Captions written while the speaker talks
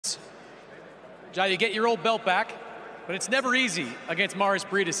Jai, you get your old belt back, but it's never easy against Mairis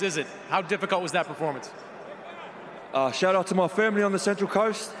Briedis, is it? How difficult was that performance? Shout out to my family on the Central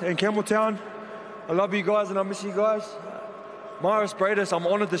Coast in Campbelltown. I love you guys and I miss you guys. Mairis Briedis, I'm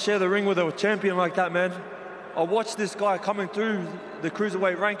honored to share the ring with a champion like that, man. I watched this guy coming through the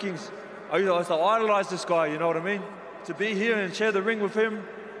Cruiserweight rankings. I used to idolize this guy, you know what I mean? To be here and share the ring with him,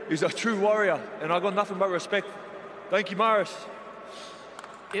 he's a true warrior, and I got nothing but respect. Thank you, Mairis.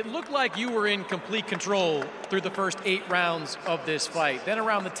 It looked like you were in complete control through the first 8 rounds of this fight. Then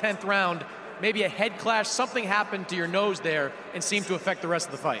around the 10th round, maybe a head clash, something happened to your nose there and seemed to affect the rest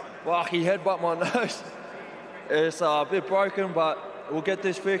of the fight. Well, he headbutted my nose. It's a bit broken, but we'll get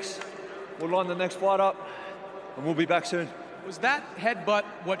this fixed. We'll line the next fight up, and we'll be back soon. Was that headbutt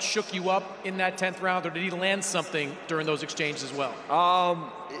what shook you up in that 10th round, or did he land something during those exchanges as well?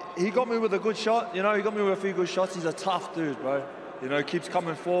 He got me with a good shot. You know, he got me with a few good shots. He's a tough dude, bro. You know, keeps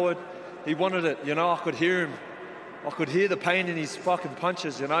coming forward. He wanted it, you know, I could hear him. I could hear the pain in his fucking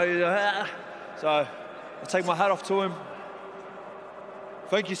punches, you know. So I take my hat off to him.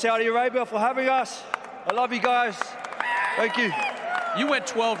 Thank you, Saudi Arabia, for having us. I love you guys. Thank you. You went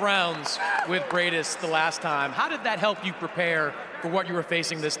 12 rounds with Briedis the last time. How did that help you prepare for what you were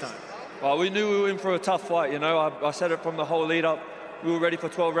facing this time? Well, we knew we were in for a tough fight, you know. I said it from the whole lead up. We were ready for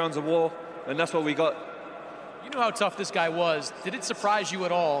 12 rounds of war, and that's what we got. You know how tough this guy was. Did it surprise you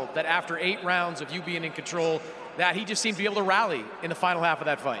at all that after 8 rounds of you being in control, that he just seemed to be able to rally in the final half of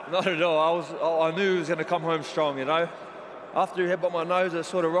that fight? Not at all. I knew he was going to come home strong, you know. After he headbutted my nose, it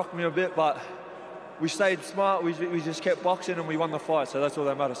sort of rocked me a bit, but we stayed smart. We just kept boxing and we won the fight, so that's all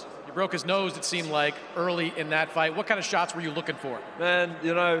that matters. You broke his nose, it seemed like, early in that fight. What kind of shots were you looking for? Man,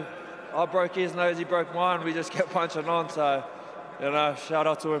 you know, I broke his nose, he broke mine. We just kept punching on, so, you know, shout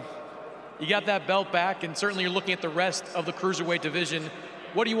out to him. You got that belt back, and certainly you're looking at the rest of the Cruiserweight division.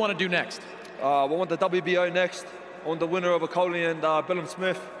 What do you want to do next? I want the WBO next. I want the winner of Opetaia and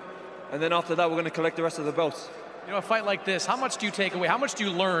Billam-Smith. And then after that, we're going to collect the rest of the belts. You know, a fight like this, how much do you take away? How much do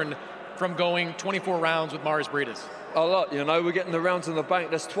you learn from going 24 rounds with Mairis Briedis? A lot, you know. We're getting the rounds in the bank.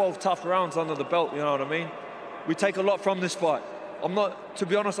 There's 12 tough rounds under the belt, you know what I mean? We take a lot from this fight. To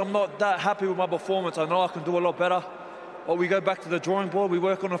be honest, I'm not that happy with my performance. I know I can do a lot better. But we go back to the drawing board, we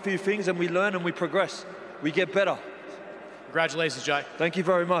work on a few things, and we learn and we progress. We get better. Congratulations, Jai. Thank you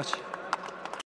very much.